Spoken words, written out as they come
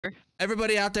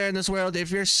Everybody out there in this world, if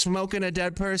you're smoking a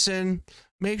dead person,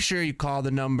 make sure you call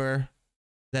the number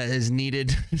that is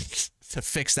needed to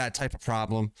fix that type of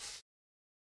problem.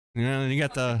 You know, you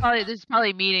got the there's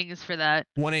probably meetings for that.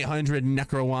 1-800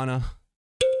 Necrojuana.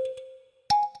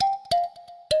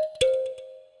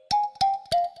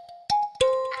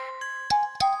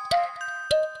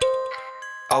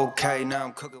 Okay, now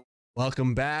I'm cooking.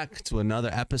 Welcome back to another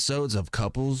episodes of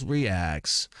Couples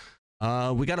Reacts.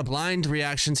 We got a blind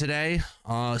reaction today,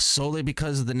 solely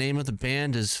because the name of the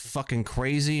band is fucking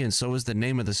crazy, and so is the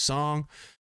name of the song.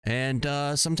 And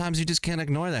sometimes you just can't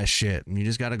ignore that shit, and you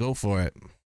just gotta go for it,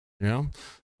 you know.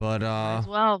 But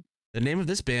well, the name of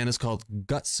this band is called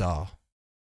Gutsaw,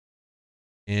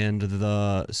 and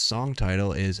the song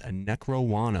title is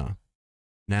Necrojuana.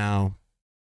 Now,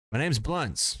 my name's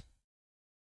Blunts.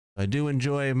 I do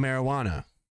enjoy marijuana,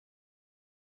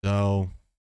 so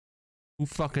who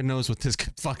fucking knows what this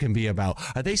could fucking be about?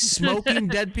 Are they smoking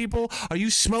dead people? Are you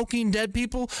smoking dead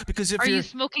people? Because if you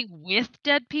smoking with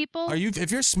dead people?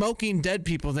 If you're smoking dead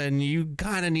people, then you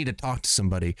kind of need to talk to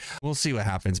somebody. We'll see what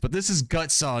happens. But this is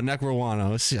Gutsaw, Necrojuana.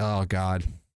 Let's see. Oh God,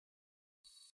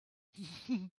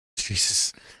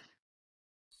 Jesus.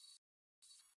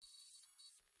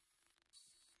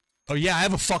 Oh yeah, I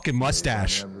have a fucking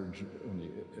mustache.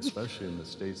 Especially in the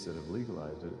states that have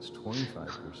legalized it, it's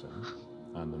 25%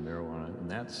 on the marijuana, and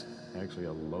that's actually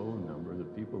a low number. The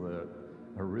people that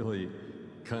are really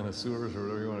connoisseurs, or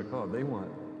whatever you want to call it, they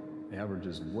want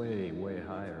averages way, way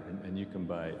higher, and you can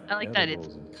buy. I like that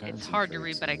it's hard to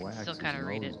read, but I can still kind of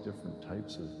read it. Different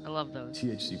types of I love those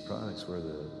THC products where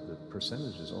the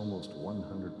percentage is almost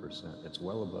 100%. It's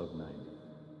well above 90.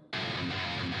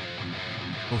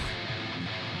 Oof.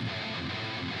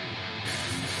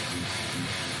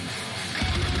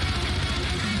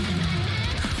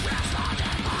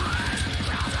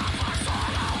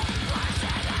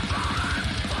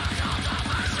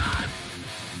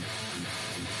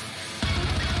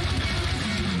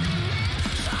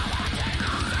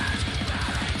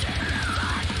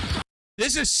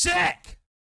 This is sick!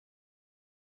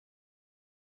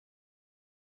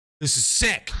 This is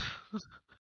sick!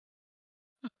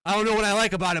 I don't know what I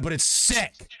like about it, but it's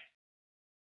sick!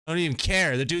 I don't even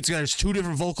care. The dude's got, there's two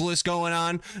different vocalists going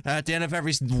on. At the end of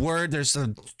every word, there's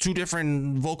two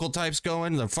different vocal types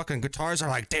going. The fucking guitars are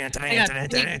like... coming out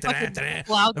of their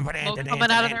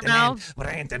mouth.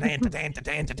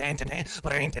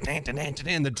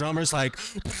 And the drummer's like...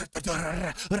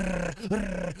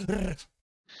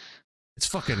 It's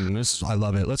fucking... I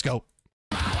love it. Let's go.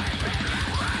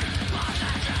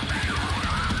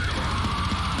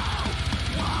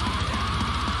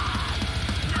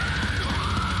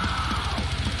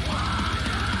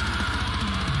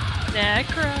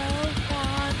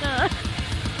 Necrojuana.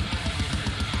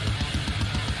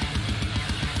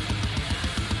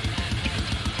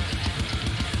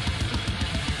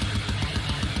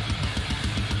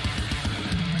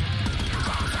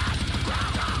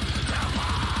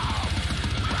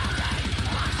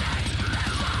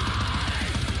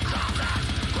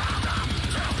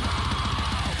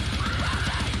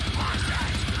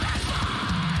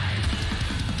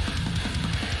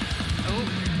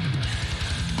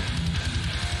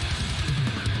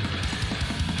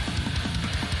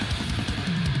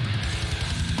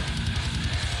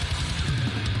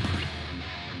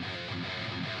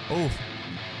 Oh.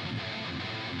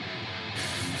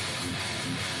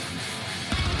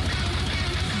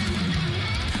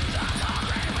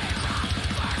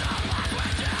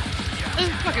 This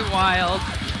is fucking wild.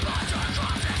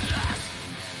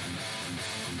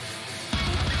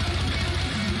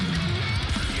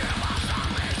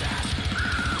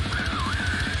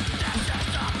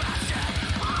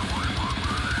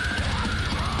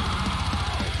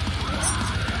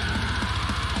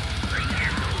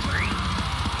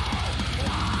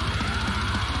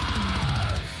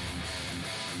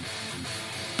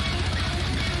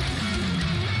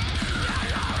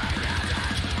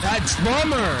 That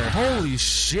drummer! Holy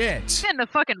shit! Getting a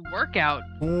fucking workout.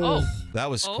 Ooh, Oh, that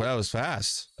was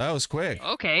fast. That was quick.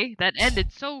 Okay, that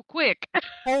ended so quick.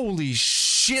 Holy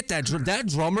shit! That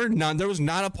drummer. There was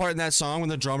not a part in that song when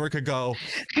the drummer could go.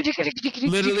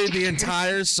 Literally the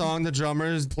entire song, the drummer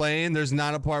is playing. There's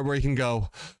not a part where he can go.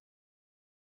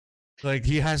 Like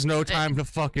he has no time to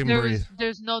fucking breathe.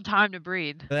 There's no time to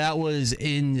breathe. That was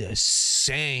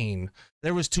insane.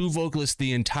 There was two vocalists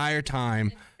the entire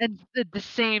time. And at the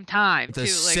same time, at the too.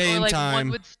 Same or like time. one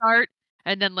would start,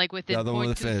 and then like within The other one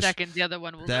would 0.2 finish. seconds, the other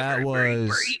one will That breathe,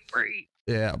 was breathe.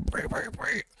 Yeah.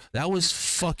 That was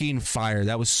fucking fire.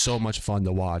 That was so much fun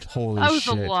to watch. Holy That was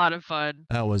shit. a lot of fun.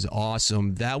 That was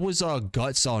awesome. That was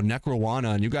Gutsaw,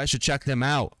 Necrojuana, and you guys should check them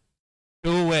out.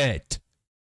 Do it.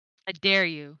 I dare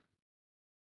you.